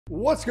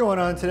What's going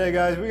on today,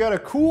 guys? We got a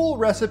cool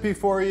recipe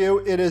for you.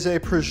 It is a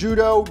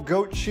prosciutto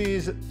goat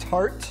cheese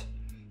tart.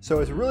 So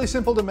it's really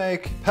simple to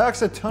make,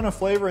 packs a ton of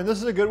flavor, and this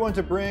is a good one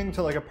to bring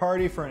to like a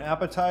party for an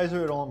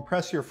appetizer. It'll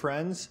impress your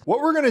friends. What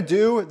we're gonna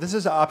do, this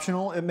is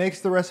optional. It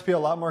makes the recipe a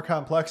lot more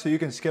complex, so you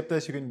can skip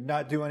this. You can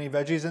not do any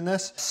veggies in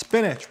this.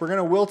 Spinach, we're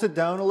gonna wilt it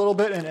down a little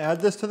bit and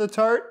add this to the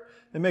tart.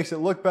 It makes it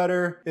look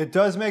better. It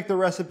does make the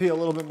recipe a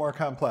little bit more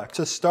complex.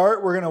 To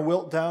start, we're gonna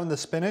wilt down the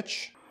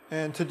spinach.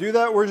 And to do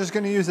that, we're just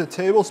gonna use a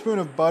tablespoon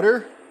of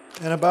butter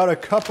and about a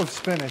cup of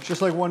spinach, just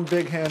like one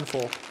big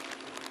handful.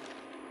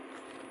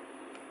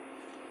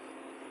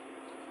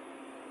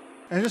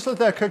 And just let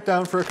that cook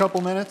down for a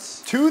couple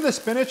minutes. To the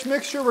spinach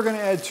mixture, we're gonna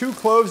add 2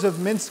 cloves of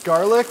minced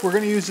garlic. We're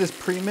gonna use this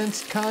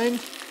pre-minced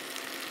kind,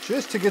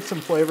 just to get some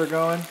flavor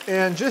going.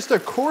 And just a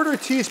 1/4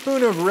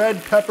 teaspoon of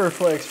red pepper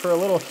flakes for a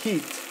little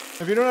heat.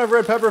 If you don't have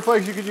red pepper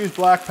flakes, you could use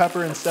black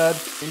pepper instead.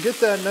 And get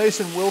that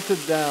nice and wilted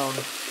down.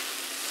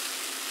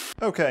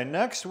 Okay,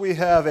 next we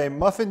have a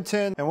muffin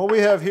tin. And what we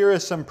have here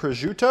is some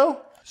prosciutto.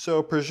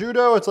 So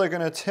prosciutto, it's like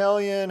an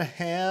Italian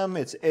ham.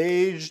 It's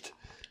aged.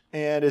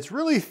 And it's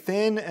really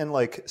thin and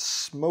like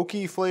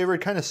smoky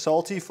flavored, kind of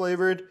salty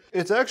flavored.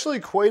 It's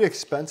actually quite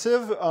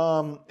expensive.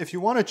 If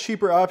you want a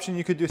cheaper option,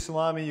 you could do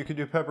salami, you could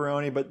do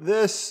pepperoni, but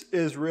this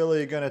is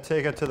really gonna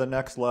take it to the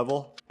next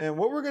level. And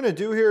what we're gonna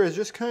do here is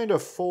just kind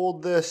of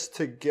fold this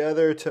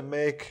together to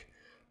make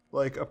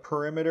like a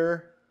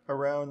perimeter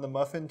around the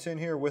muffin tin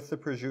here with the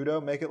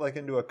prosciutto, make it like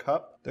into a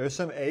cup. There's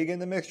some egg in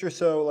the mixture,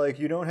 so like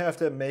you don't have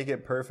to make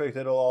it perfect.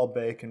 It'll all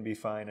bake and be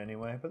fine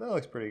anyway, but that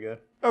looks pretty good.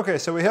 Okay,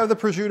 so we have the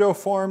prosciutto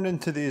formed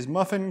into these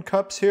muffin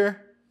cups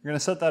here. We're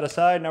gonna set that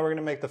aside. Now we're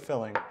gonna make the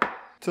filling.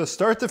 To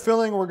start the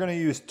filling, we're gonna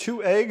use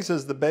 2 eggs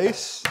as the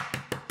base.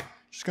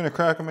 Just gonna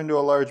crack them into a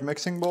large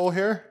mixing bowl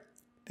here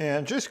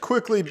and just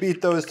quickly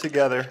beat those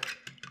together.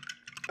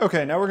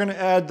 Okay, now we're gonna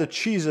add the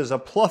cheeses, a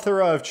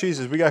plethora of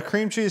cheeses. We got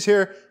cream cheese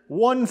here,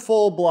 1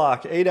 full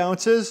block, 8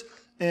 ounces,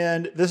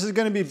 and this is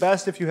gonna be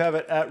best if you have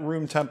it at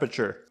room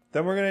temperature.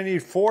 Then we're gonna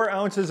need 4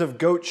 ounces of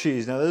goat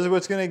cheese. Now this is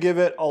what's gonna give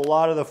it a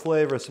lot of the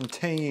flavor, some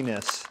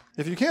tanginess.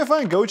 If you can't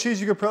find goat cheese,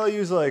 you could probably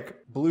use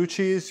like blue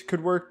cheese,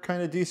 could work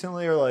kind of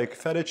decently, or like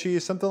feta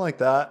cheese, something like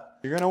that.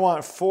 You're gonna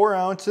want 4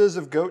 ounces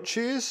of goat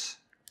cheese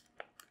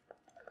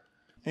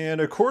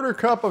and a 1/4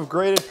 cup of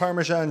grated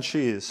Parmesan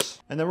cheese.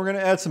 And then we're gonna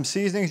add some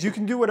seasonings. You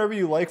can do whatever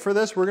you like for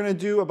this. We're gonna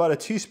do about a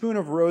teaspoon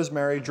of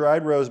rosemary,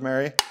 dried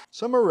rosemary.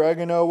 Some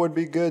oregano would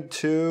be good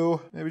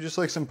too. Maybe just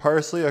like some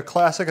parsley, a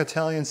classic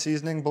Italian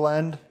seasoning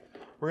blend.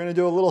 We're gonna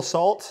do a little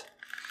salt.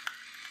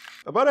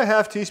 About a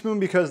 1/2 teaspoon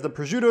because the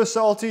prosciutto is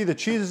salty, the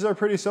cheeses are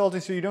pretty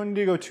salty, so you don't need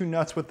to go too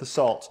nuts with the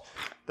salt.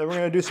 Then we're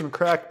gonna do some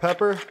cracked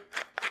pepper.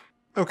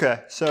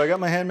 Okay, so I got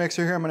my hand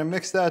mixer here. I'm gonna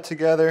mix that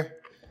together.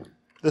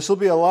 This will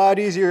be a lot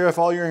easier if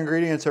all your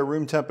ingredients are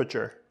room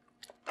temperature.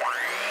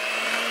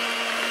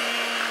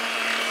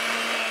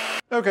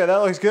 Okay, that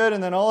looks good.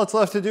 And then all it's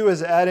left to do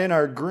is add in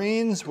our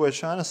greens,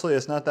 which honestly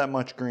is not that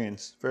much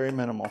greens, very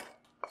minimal.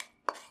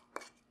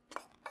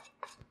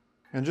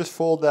 And just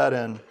fold that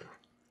in.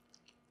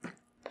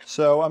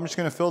 So I'm just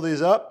gonna fill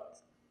these up.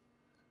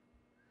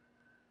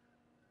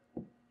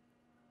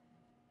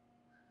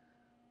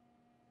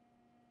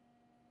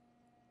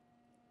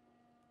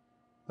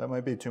 That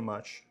might be too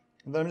much.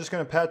 And then I'm just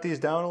gonna pat these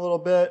down a little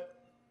bit.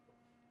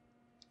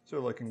 So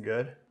they're looking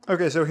good.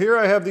 Okay, so here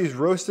I have these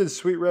roasted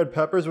sweet red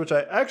peppers, which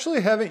I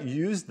actually haven't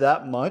used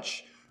that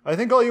much. I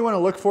think all you wanna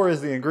look for is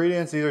the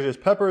ingredients. These are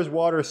just peppers,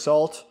 water,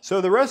 salt. So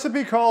the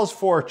recipe calls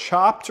for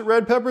chopped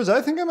red peppers.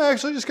 I think I'm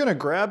actually just gonna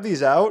grab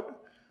these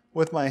out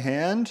with my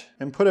hand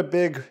and put a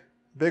big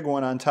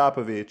one on top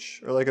of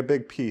each, or like a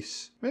big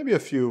piece. Maybe a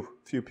few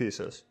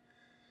pieces.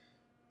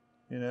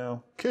 You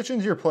know,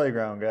 kitchen's your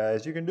playground,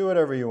 guys. You can do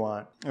whatever you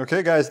want.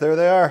 Okay, guys, there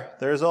they are.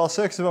 There's all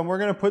 6 of them. We're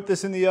gonna put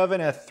this in the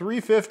oven at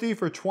 350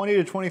 for 20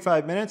 to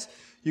 25 minutes.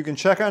 You can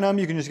check on them.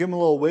 You can just give them a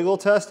little wiggle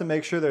test to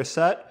make sure they're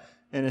set.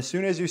 And as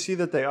soon as you see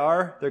that they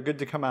are, they're good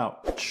to come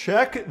out.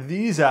 Check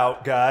these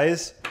out,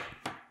 guys.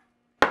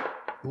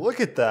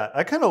 Look at that.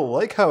 I kind of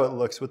like how it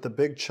looks with the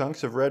big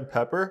chunks of red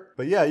pepper.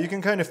 But yeah, you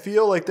can kind of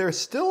feel like they're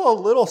still a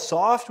little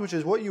soft, which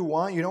is what you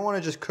want. You don't want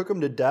to just cook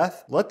them to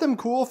death. Let them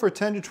cool for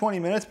 10 to 20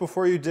 minutes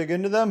before you dig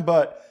into them.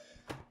 But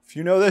if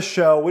you know this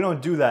show, we don't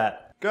do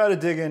that. Got to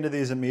dig into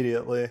these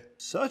immediately.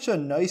 Such a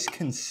nice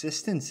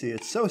consistency.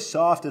 It's so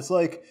soft. It's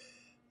like,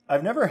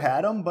 I've never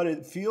had them, but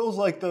it feels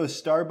like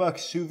those Starbucks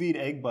sous vide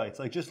egg bites.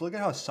 Like, just look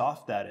at how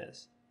soft that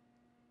is.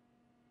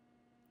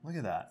 Look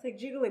at that. It's like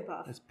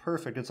Jigglypuff. It's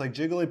perfect. It's like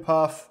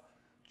Jigglypuff.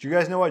 Do you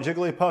guys know what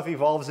Jigglypuff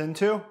evolves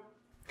into?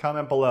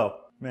 Comment below.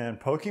 Man,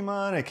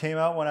 Pokemon, it came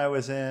out when I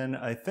was in,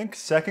 I think,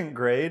 2nd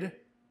grade.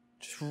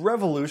 Just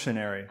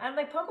revolutionary. And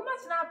like Pokemon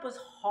Snap was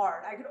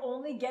hard. I could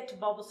only get to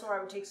Bulbasaur. I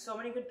would take so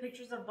many good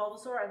pictures of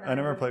Bulbasaur. And then I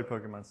never played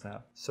Pokemon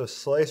Snap. So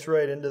slice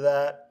right into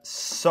that.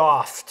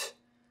 Soft.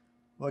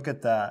 Look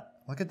at that.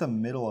 Look at the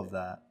middle of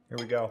that. Here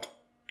we go.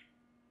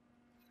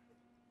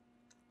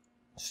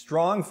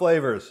 Strong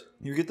flavors.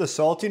 You get the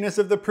saltiness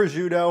of the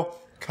prosciutto,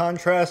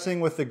 Contrasting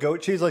with the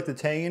goat cheese, like the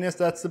tanginess,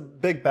 that's the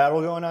big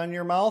battle going on in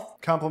your mouth.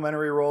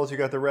 Complimentary rolls, you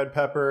got the red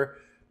pepper,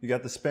 you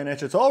got the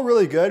spinach. It's all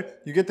really good.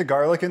 You get the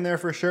garlic in there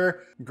for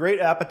sure.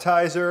 Great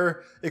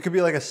appetizer. It could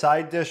be like a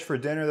side dish for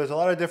dinner. There's a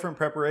lot of different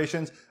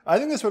preparations. I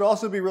think this would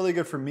also be really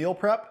good for meal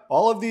prep.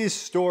 All of these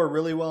store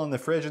really well in the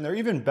fridge, and they're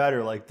even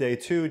better like day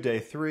 2, day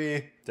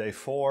 3, day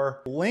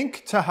 4.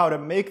 Link to how to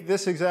make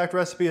this exact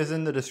recipe is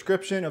in the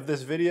description of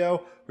this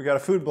video. We got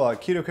a food blog,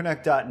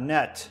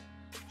 ketoconnect.net.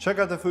 Check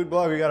out the food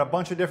blog. We got a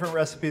bunch of different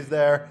recipes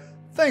there.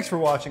 Thanks for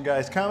watching,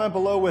 guys. Comment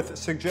below with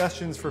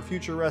suggestions for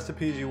future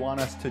recipes you want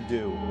us to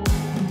do.